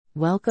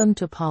Welcome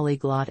to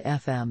Polyglot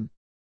FM.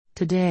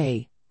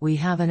 Today, we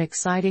have an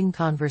exciting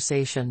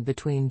conversation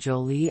between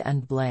Jolie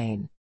and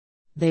Blaine.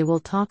 They will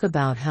talk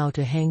about how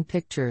to hang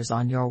pictures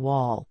on your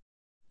wall.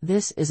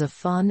 This is a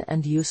fun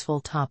and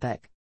useful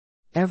topic.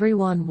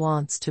 Everyone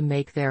wants to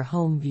make their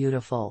home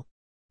beautiful.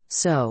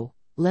 So,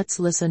 let's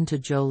listen to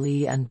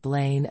Jolie and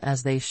Blaine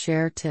as they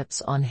share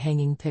tips on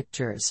hanging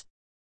pictures.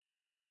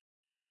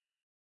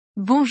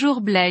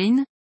 Bonjour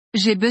Blaine,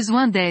 j'ai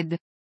besoin d'aide.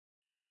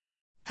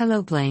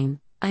 Hello Blaine,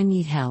 I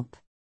need help.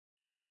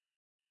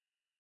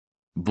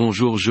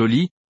 Bonjour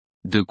Jolie,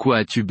 de quoi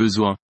as-tu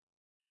besoin?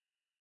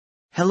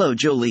 Hello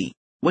Jolie,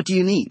 what do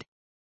you need?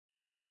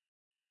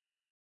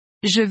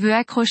 Je veux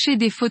accrocher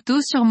des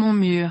photos sur mon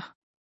mur.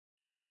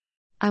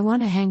 I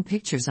want to hang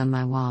pictures on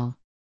my wall.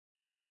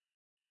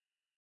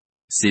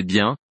 C'est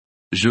bien,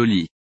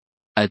 Jolie.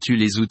 As-tu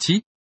les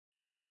outils?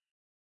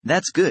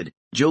 That's good,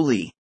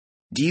 Jolie.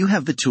 Do you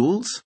have the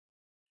tools?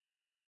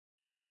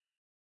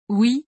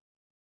 Oui.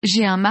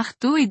 J'ai un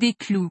marteau et des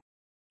clous.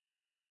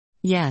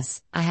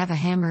 Yes, I have a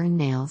hammer and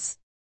nails.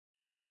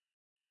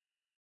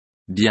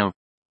 Bien.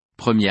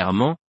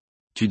 Premièrement,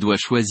 tu dois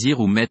choisir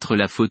où mettre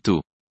la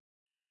photo.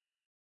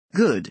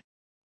 Good.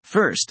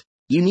 First,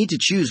 you need to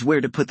choose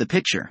where to put the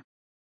picture.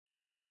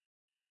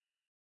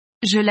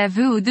 Je la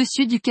veux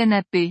au-dessus du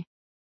canapé.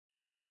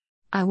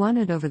 I want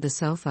it over the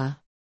sofa.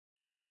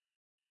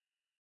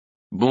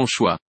 Bon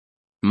choix.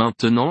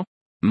 Maintenant,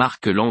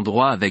 marque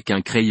l'endroit avec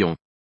un crayon.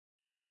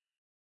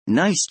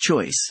 Nice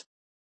choice.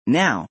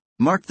 Now,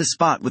 mark the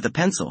spot with a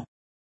pencil.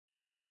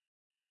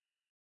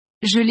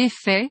 Je l'ai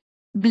fait,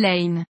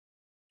 Blaine.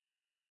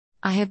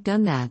 I have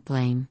done that,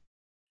 Blaine.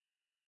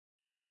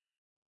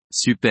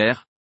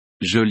 Super.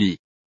 Jolie.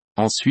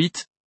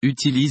 Ensuite,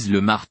 utilise le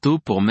marteau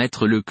pour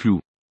mettre le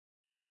clou.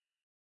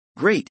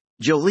 Great,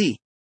 Jolie.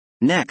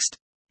 Next,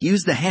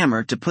 use the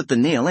hammer to put the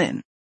nail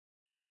in.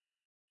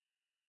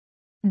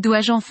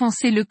 Dois-je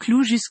enfoncer le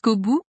clou jusqu'au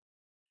bout?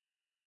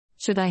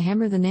 Should I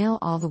hammer the nail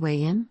all the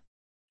way in?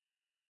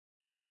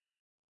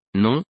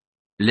 Non.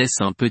 Laisse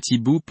un petit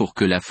bout pour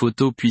que la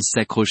photo puisse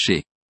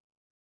s'accrocher.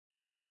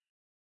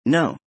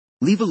 No.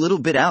 Leave a little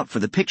bit out for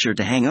the picture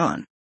to hang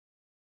on.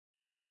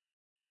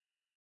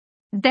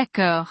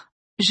 D'accord.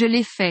 Je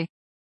l'ai fait.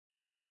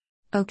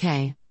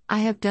 Okay, I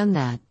have done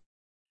that.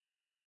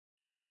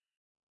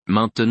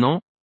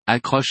 Maintenant,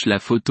 accroche la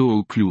photo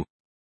au clou.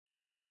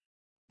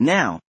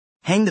 Now,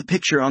 hang the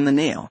picture on the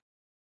nail.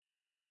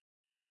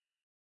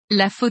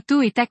 La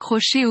photo est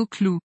accrochée au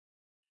clou.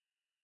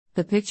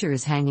 The picture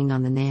is hanging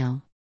on the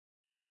nail.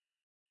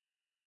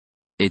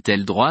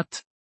 Est-elle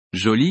droite,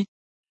 Jolie?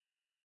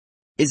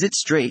 Is it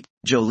straight,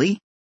 Jolie?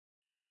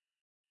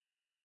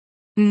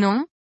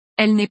 Non,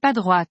 elle n'est pas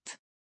droite.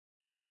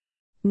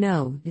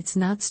 No, it's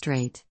not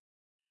straight.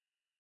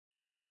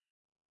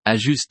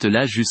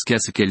 Ajuste-la jusqu'à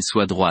ce qu'elle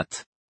soit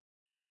droite.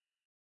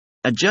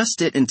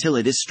 Adjust it until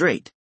it is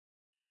straight.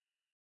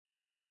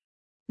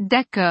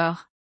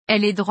 D'accord.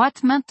 Elle est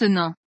droite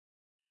maintenant.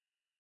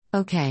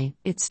 Okay,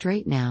 it's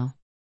straight now.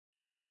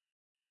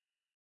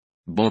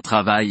 Bon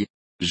travail,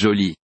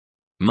 Jolie.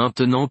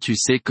 Maintenant tu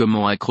sais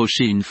comment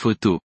accrocher une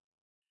photo.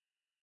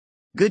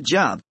 Good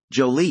job,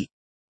 Jolie.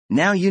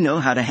 Now you know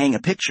how to hang a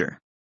picture.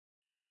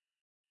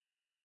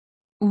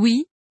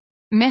 Oui.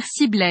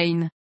 Merci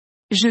Blaine.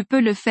 Je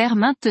peux le faire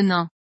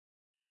maintenant.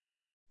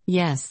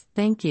 Yes,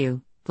 thank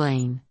you,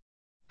 Blaine.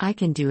 I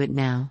can do it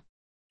now.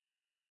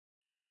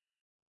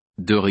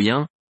 De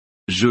rien,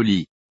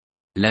 Jolie.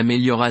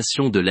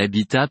 L'amélioration de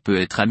l'habitat peut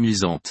être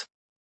amusante.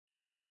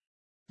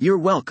 You're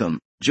welcome,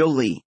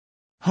 Jolie.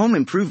 Home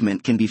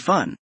improvement can be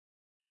fun.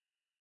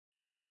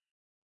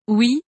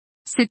 Oui,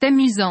 c'est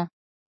amusant.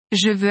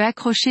 Je veux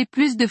accrocher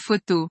plus de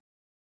photos.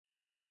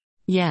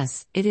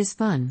 Yes, it is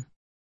fun.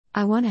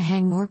 I want to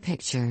hang more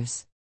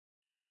pictures.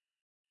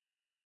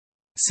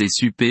 C'est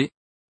super,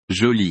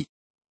 Jolie.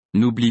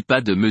 N'oublie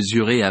pas de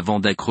mesurer avant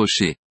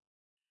d'accrocher.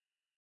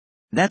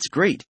 That's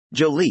great,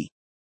 Jolie.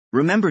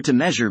 Remember to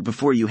measure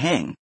before you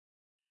hang.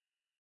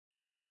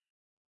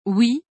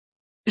 Oui,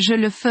 je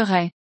le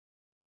ferai.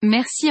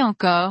 Merci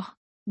encore,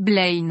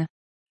 Blaine.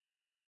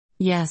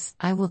 Yes,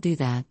 I will do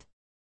that.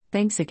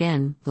 Thanks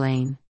again,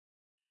 Blaine.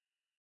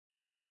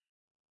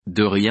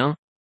 De rien,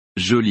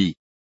 Jolie.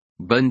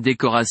 Bonne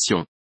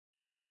décoration.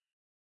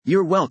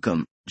 You're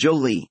welcome,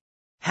 Jolie.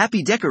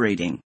 Happy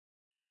decorating.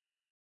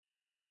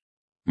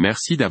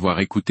 Merci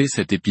d'avoir écouté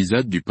cet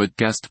épisode du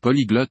podcast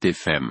Polyglotte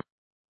FM.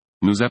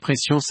 Nous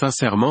apprécions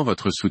sincèrement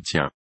votre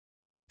soutien.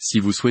 Si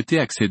vous souhaitez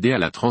accéder à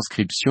la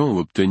transcription ou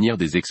obtenir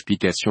des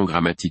explications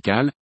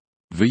grammaticales,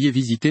 veuillez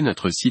visiter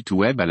notre site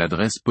web à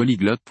l'adresse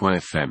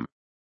polyglotte.fm.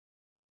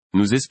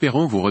 Nous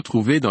espérons vous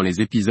retrouver dans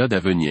les épisodes à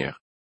venir.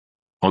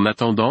 En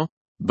attendant,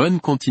 bonne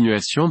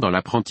continuation dans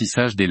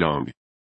l'apprentissage des langues.